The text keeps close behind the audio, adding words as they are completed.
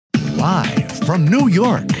Live from New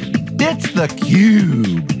York, it's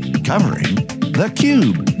theCUBE. Covering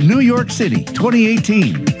theCUBE, New York City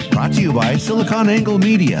 2018. Brought to you by SiliconANGLE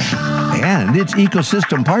Media and its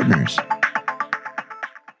ecosystem partners.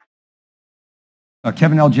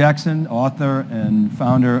 Kevin L. Jackson, author and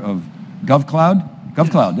founder of GovCloud.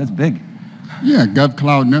 GovCloud, that's big. Yeah,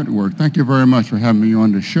 GovCloud Network. Thank you very much for having me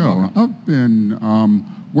on the show. I've been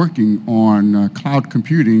working on cloud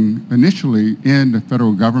computing initially in the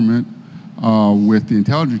federal government with the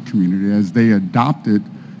intelligence community as they adopted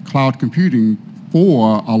cloud computing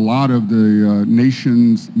for a lot of the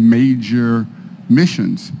nation's major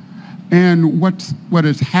missions. And what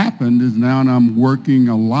has happened is now I'm working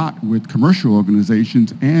a lot with commercial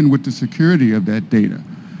organizations and with the security of that data.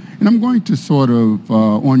 And I'm going to sort of,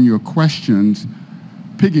 on your questions,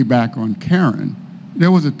 piggyback on Karen. There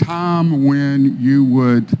was a time when you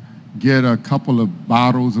would get a couple of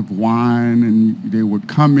bottles of wine and they would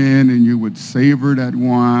come in and you would savor that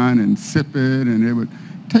wine and sip it, and it would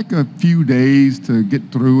take a few days to get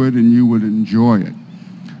through it and you would enjoy it.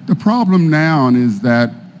 The problem now is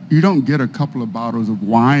that you don't get a couple of bottles of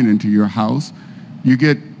wine into your house. You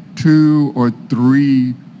get 2 or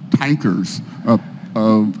 3 tankers of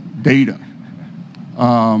data.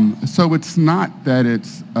 So it's not that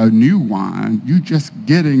it's a new wine, you're just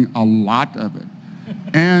getting a lot of it.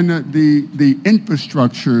 And the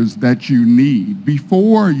infrastructures that you need.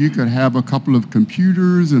 Before you could have a couple of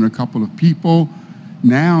computers and a couple of people.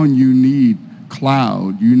 Now you need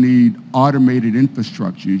cloud, you need automated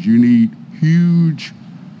infrastructures, you need huge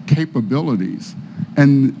capabilities.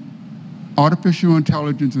 And artificial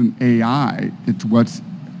intelligence and AI, it's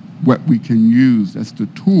what we can use as the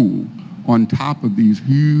tool on top of these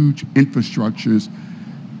huge infrastructures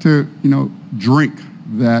to, drink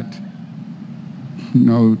that, fire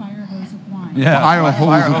hose of wine. Yeah, fire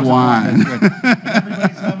hose of wine.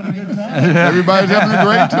 Everybody's having a good time. Everybody's having a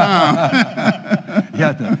great time.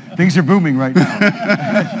 Yeah, things are booming right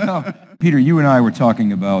now. Peter, you and I were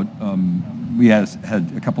talking about, we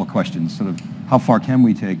had a couple of questions, sort of how far can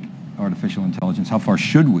we take artificial intelligence? How far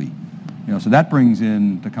should we? So that brings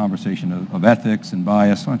in the conversation of ethics and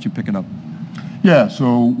bias. Why don't you pick it up? Yeah,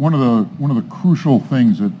 so one of the crucial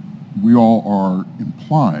things that we all are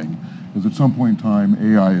implying is at some point in time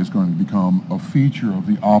AI is going to become a feature of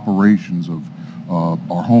the operations of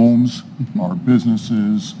our homes, our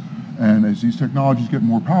businesses, and as these technologies get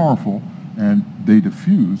more powerful and they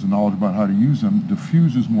diffuse, the knowledge about how to use them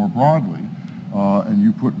diffuses more broadly, and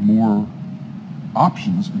you put more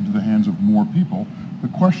options into the hands of more people, the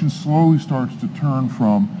question slowly starts to turn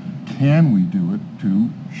from can we do it to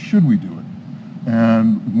should we do it?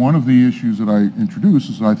 And one of the issues that I introduce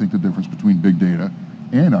is I think the difference between big data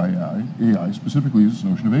and AI specifically is this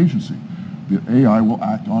notion of agency. The AI will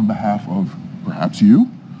act on behalf of perhaps you,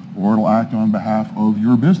 or it'll act on behalf of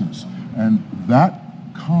your business. And that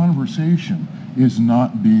conversation is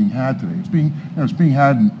not being had today. It's being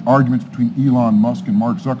had in arguments between Elon Musk and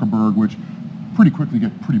Mark Zuckerberg, which pretty quickly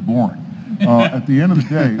get pretty boring. At the end of the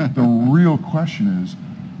day, the real question is,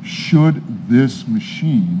 should this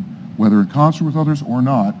machine, whether in concert with others or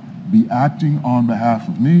not, be acting on behalf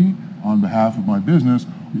of me, on behalf of my business,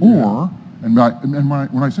 or, and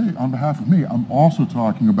when I say on behalf of me, I'm also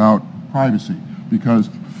talking about privacy, because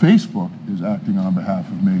Facebook is acting on behalf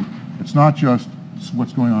of me. It's not just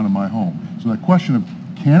what's going on in my home. So that question of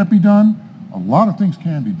can it be done? A lot of things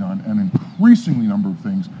can be done, and an increasingly number of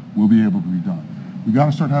things will be able to be done. We've got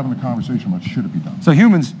to start having a conversation about should it be done. So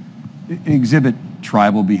humans exhibit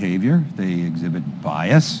tribal behavior. They exhibit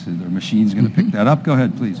bias. Are machines going to pick that up? Go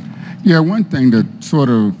ahead, please. Yeah, one thing to sort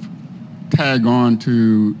of tag on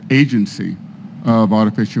to agency of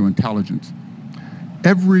artificial intelligence.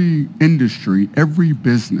 Every industry, every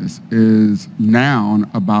business is now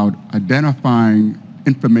about identifying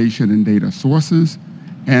information and data sources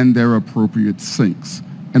and their appropriate syncs,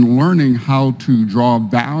 and learning how to draw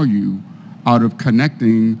value out of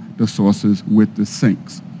connecting the sources with the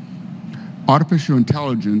syncs. Artificial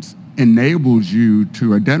intelligence enables you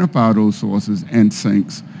to identify those sources and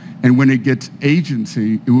syncs, and when it gets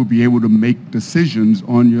agency, it will be able to make decisions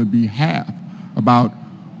on your behalf about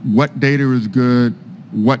what data is good,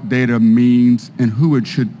 what data means, and who it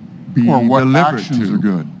should be or what delivered actions to. are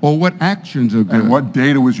good. Or what actions are good. And what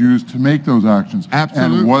data was used to make those actions.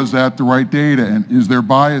 Absolutely. And was that the right data? And is there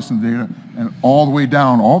bias in the data? And all the way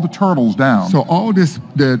down, all the turtles down. So all this,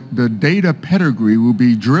 the data pedigree will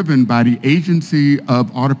be driven by the agency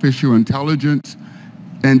of artificial intelligence,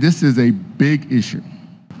 and this is a big issue.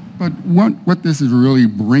 But what this is really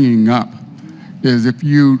bringing up is if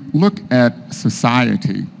you look at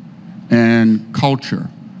society and culture,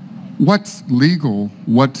 what's legal,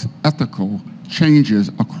 what's ethical changes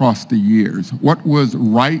across the years. What was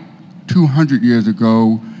right 200 years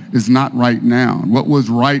ago is not right now. What was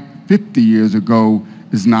right 50 years ago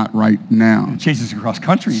is not right now. It changes across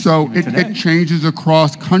countries. So even today. it changes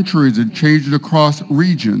across countries, it changes across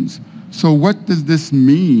regions. So what does this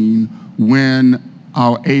mean when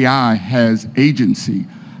our AI has agency?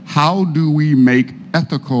 How do we make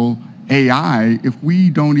ethical AI if we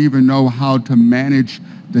don't even know how to manage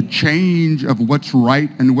the change of what's right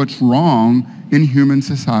and what's wrong in human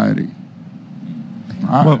society?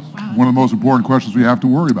 Well, one of the most important questions we have to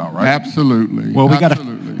worry about, right? Absolutely. Well, we got to.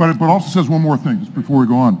 Absolutely. But it also says one more thing, just before we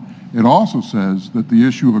go on. It also says that the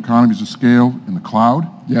issue of economies of scale in the cloud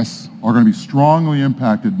Yes. are going to be strongly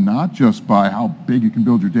impacted not just by how big you can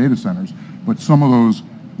build your data centers, but some of those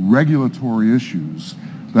regulatory issues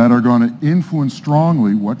that are going to influence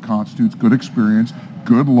strongly what constitutes good experience,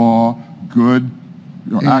 good law, good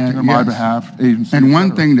acting on my yes. behalf agency. And et one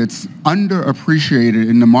cetera. thing that's underappreciated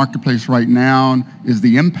in the marketplace right now is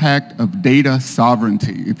the impact of data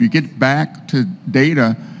sovereignty. If you get back to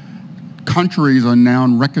data, countries are now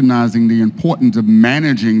recognizing the importance of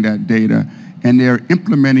managing that data, and they're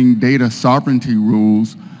implementing data sovereignty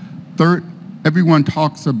rules. Everyone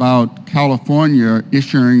talks about California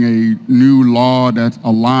issuing a new law that's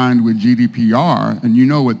aligned with GDPR, and you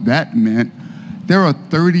know what that meant. There are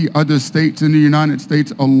 30 other states in the United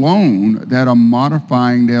States alone that are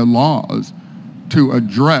modifying their laws to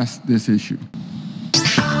address this issue.